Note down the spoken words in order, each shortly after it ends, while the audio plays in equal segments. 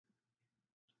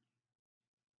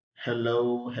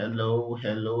Hello, hello,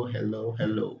 hello, hello,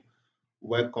 hello.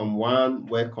 Welcome one,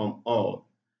 welcome all.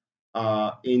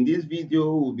 In this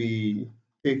video, we'll be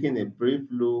taking a brief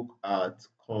look at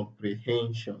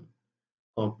comprehension.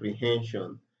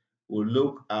 Comprehension. We'll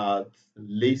look at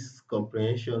list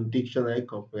comprehension, dictionary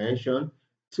comprehension,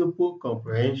 tuple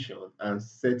comprehension, and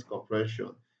set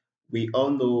comprehension. We all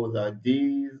know that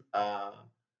these are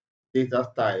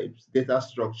data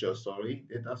structures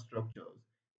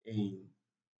in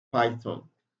Python.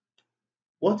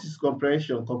 What is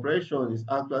comprehension? Comprehension is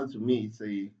actually to me it's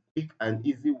a quick and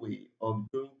easy way of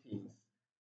doing things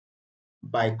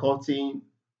by cutting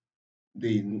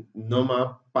the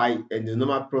normal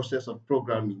process of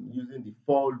programming using the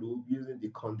for loop, using the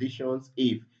conditions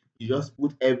if you just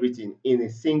put everything in a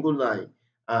single line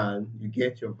and you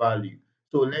get your value.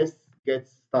 So let's get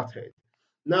started.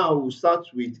 Now we'll start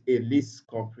with a list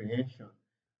comprehension.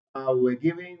 We're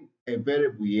given a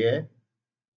variable here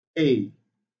a,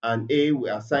 and A we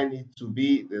assign it to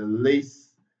be the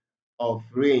list of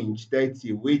range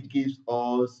 30, which gives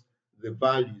us the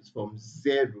values from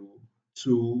 0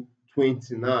 to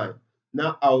 29.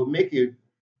 Now I'll make a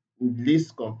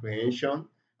list comprehension.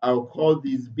 I'll call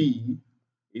this B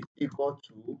is equal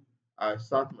to, I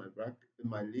start my bracket,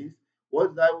 my list.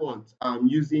 What do I want? I'm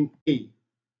using A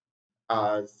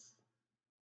as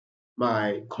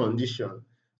my condition.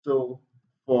 So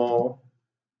for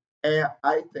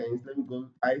items, let me go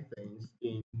items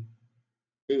in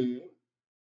A.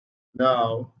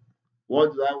 Now,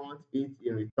 what do I want it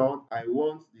in return? I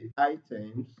want the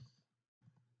items.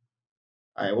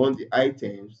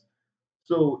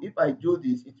 So if I do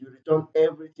this, it will return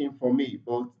everything for me.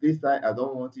 But this time, I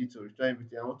don't want it to return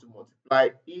everything. I want to multiply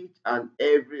each and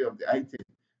every of the items.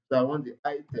 So I want the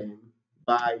item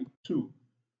by 2.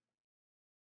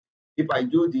 If I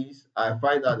do this, I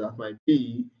find out that my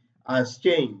B has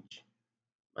changed.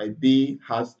 My B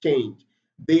has changed.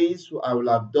 This I will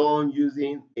have done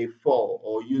using a for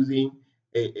or using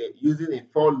a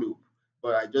for loop,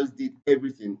 but I just did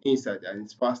everything inside and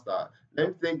it's faster. Let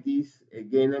me take this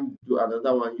again. Let me do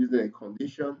another one using a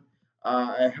condition.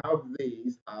 I have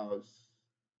this as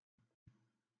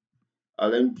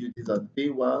let me do this as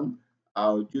B1.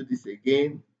 I'll do this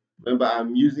again. Remember,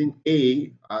 I'm using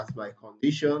A as my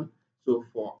condition. So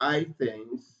for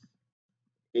items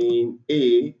in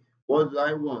A, what do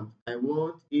I want? I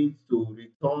want it to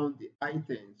return the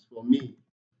items for me,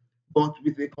 but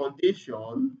with a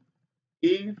condition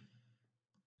if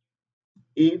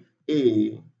if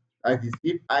A, that is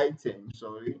if item,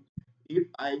 sorry, if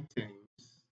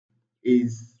items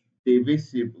is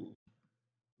divisible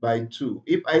by 2.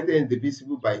 If item is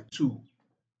divisible by 2,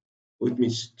 which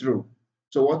means true.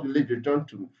 So what will it return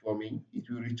to for me? It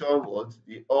will return what?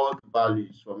 The odd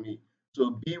values for me.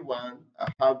 So B1,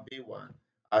 I have B1.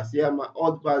 I see my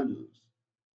odd values.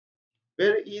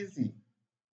 Very easy.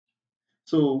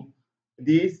 So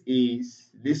this is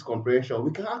list comprehension.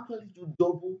 We can actually do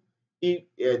double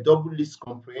list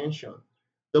comprehension,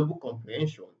 double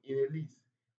comprehension in a list.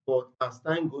 But as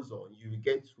time goes on, you will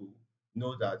get to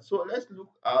know that. So let's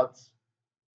look at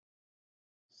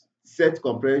set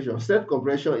comprehension. Set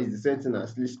comprehension is the same thing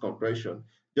as list comprehension,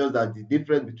 just that the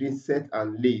difference between set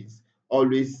and list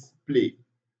always play,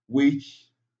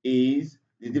 which is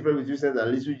the difference between set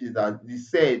and list, which is that the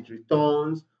set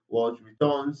returns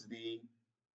the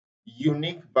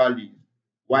unique value,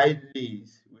 while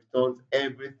list returns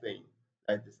everything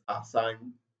that is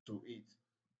assigned to it.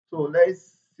 So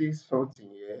let's see something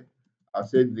here. I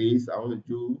said this, I want to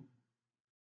do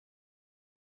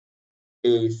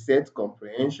a set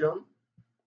comprehension.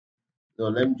 So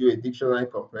let me do a dictionary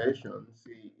comprehension.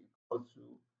 See equal to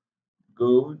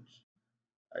good.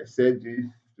 I said this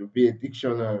to be a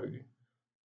dictionary.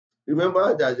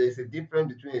 Remember that there's a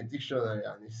difference between a dictionary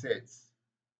and a set.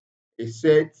 A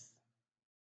set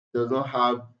does not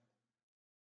have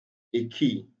a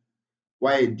key,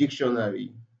 while a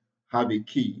dictionary have a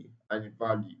key and a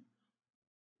value.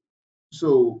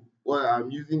 So what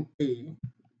I'm using A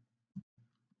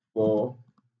for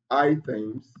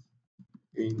items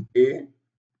in A.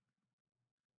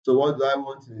 So what do I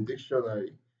want in the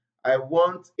dictionary? I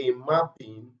want a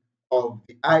mapping of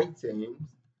the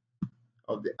items.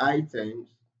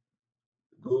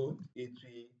 Good. It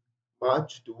will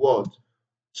match to what?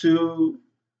 To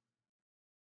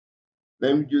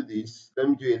let me do this. Let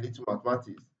me do a little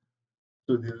mathematics.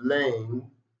 To the length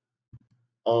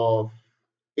of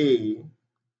A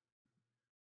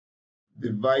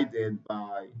divided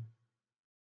by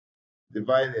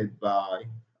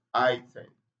item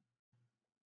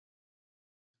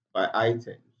by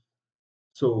item.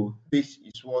 So this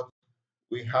is what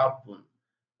will happen.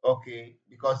 Okay,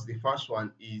 because the first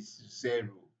one is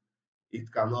zero.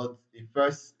 It cannot, the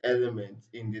first element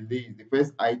in the list, the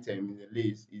first item in the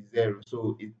list is zero.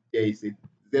 So there is a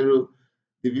zero,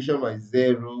 division by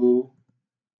zero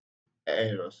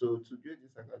error. So to do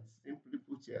this, I can simply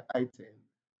put here item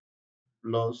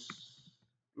plus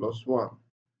one.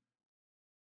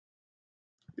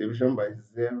 Division by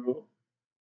zero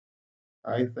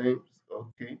items.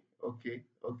 Okay, okay,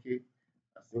 okay.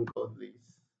 I think of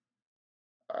this.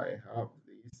 I have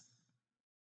this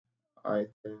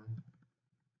item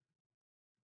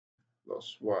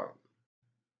plus one.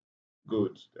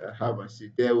 Good. I have, I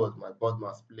see there was my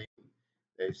Bodmas playing.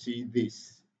 See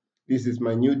this. This is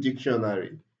my new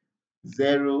dictionary.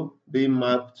 Zero being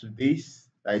mapped to this.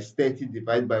 That is 30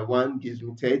 divided by 1 gives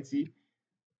me 30.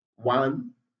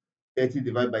 1, 30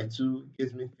 divided by 2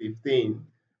 gives me 15.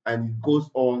 And it goes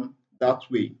on that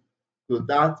way. So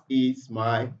that is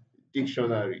my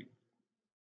dictionary.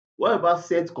 What about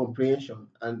set comprehension?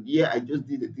 And here I just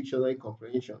did the dictionary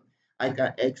comprehension. I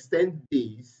can extend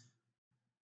this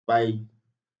by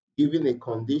giving a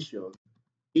condition.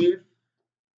 If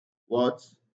what?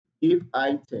 If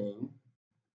item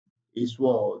is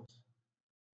what?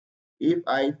 If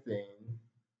item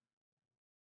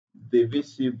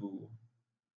divisible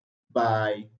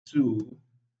by 2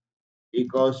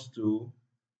 equals to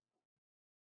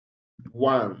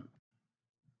 1,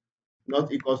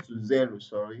 not equals to 0,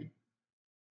 sorry,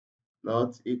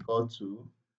 not equal to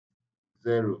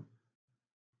 0.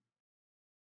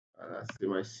 And that's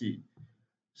my C.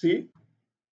 See,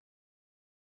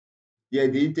 yeah,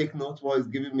 did you take note what is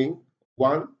giving me?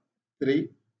 1, 3,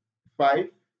 5,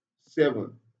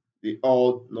 7, the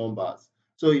odd numbers.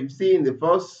 So you see in the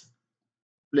first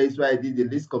place where I did the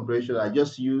list comprehension, I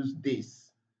just used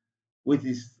this, which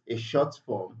is a short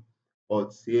form,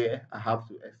 but here I have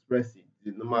to express it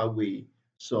the normal way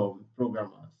some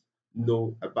programmers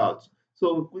know about.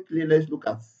 So quickly, let's look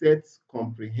at set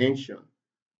comprehension.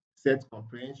 Set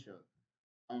comprehension.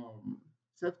 Um,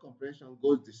 Set comprehension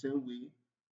goes the same way.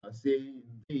 I say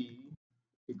D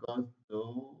equals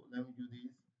to, let me do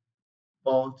this.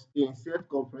 But in set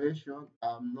comprehension,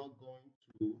 I'm not going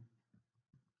to,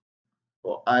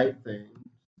 for items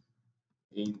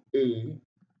in A,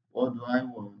 what do I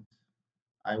want?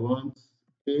 I want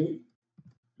A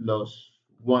plus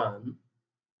 1.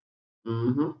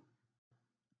 Okay,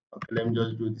 let me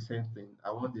just do the same thing.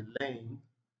 I want the length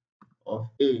of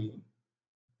A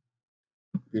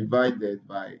divided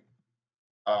by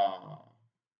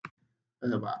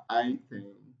that's about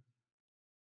item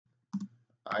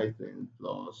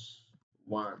plus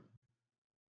 1.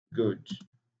 Good.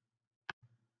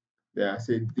 Then I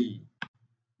said D.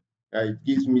 It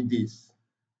gives me this.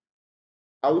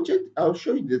 I will check. I'll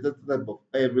show you the type of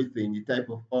everything, the type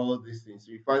of all these things.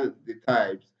 We find the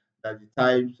types, that the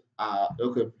types are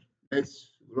okay.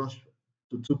 Let's rush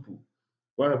to tuple.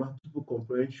 What about tuple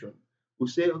comprehension? We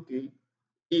say okay,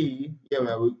 E. Here we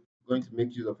are going to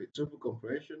make use of a tuple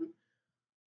comprehension.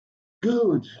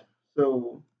 Good.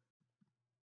 So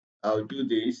I'll do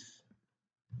this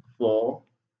for,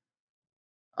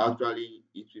 actually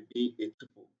it will be a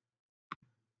tuple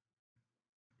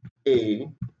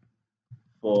A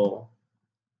for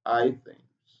items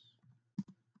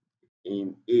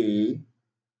in A.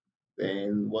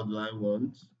 Then what do I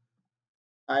want?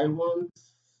 I want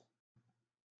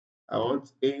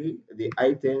A, the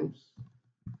items.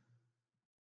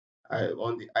 I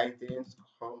want the items,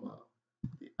 comma,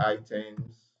 the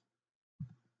items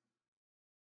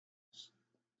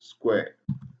square,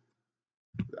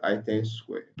 the items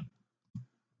square.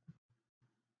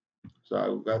 So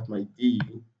I got my D.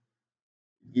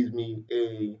 It gives me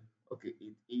A. Okay,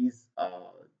 it is a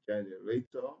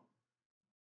generator.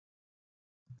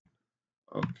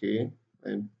 Okay,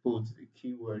 and put the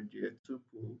keyword here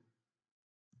tuple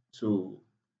to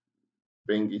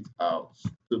bring it out.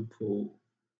 Tuple.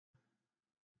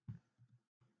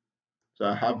 So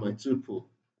I have my tuple.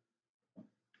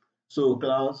 So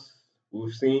class,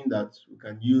 we've seen that we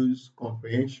can use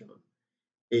comprehension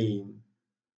in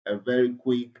a very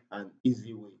quick and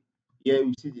easy way. Here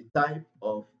you see the type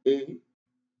of A.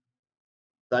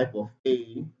 Type of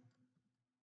A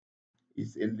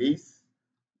is a list.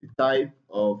 The type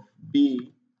of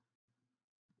B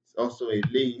is also a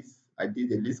list. I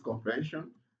did a list comprehension.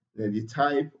 Then the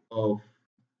type of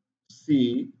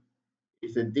C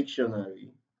is a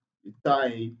dictionary. The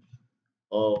type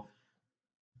of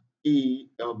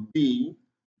D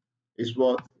is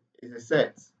what is a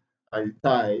set, and the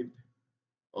type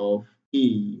of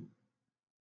E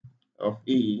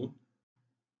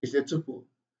is a tuple.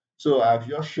 So I've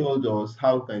just showed us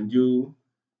how can do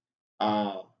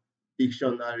a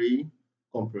dictionary,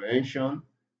 comprehension,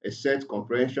 a set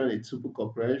comprehension, a tuple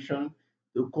comprehension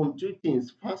to do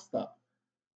things faster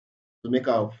to make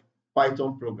our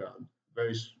Python program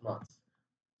very smart.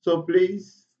 So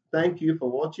please, thank you for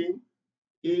watching.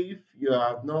 If you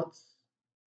have not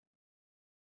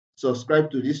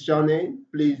subscribed to this channel,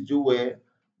 please do well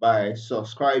by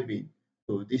subscribing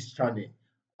to this channel.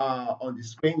 On the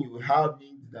screen, you will have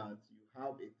links that you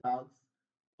have a task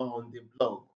on the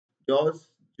blog. Just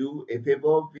do a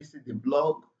favor, visit the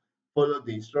blog, follow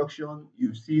the instruction.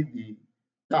 You see the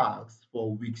tags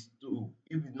for weeks 2.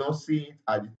 If you not see it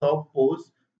at the top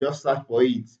post, just search for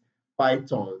it,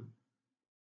 Python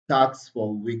tags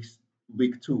for week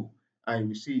 2, and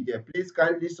you see it there. Please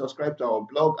kindly subscribe to our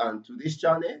blog and to this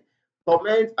channel,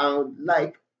 comment and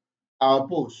like our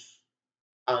posts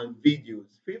and videos.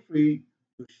 Feel free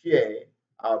to share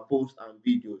our posts and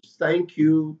videos. Thank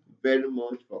you very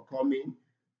much for coming.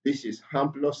 This is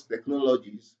Hamplus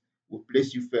Technologies. We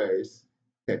place you first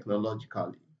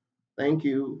technologically. Thank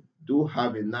you. Do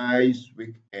have a nice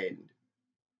weekend.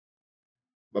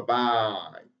 Bye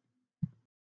bye.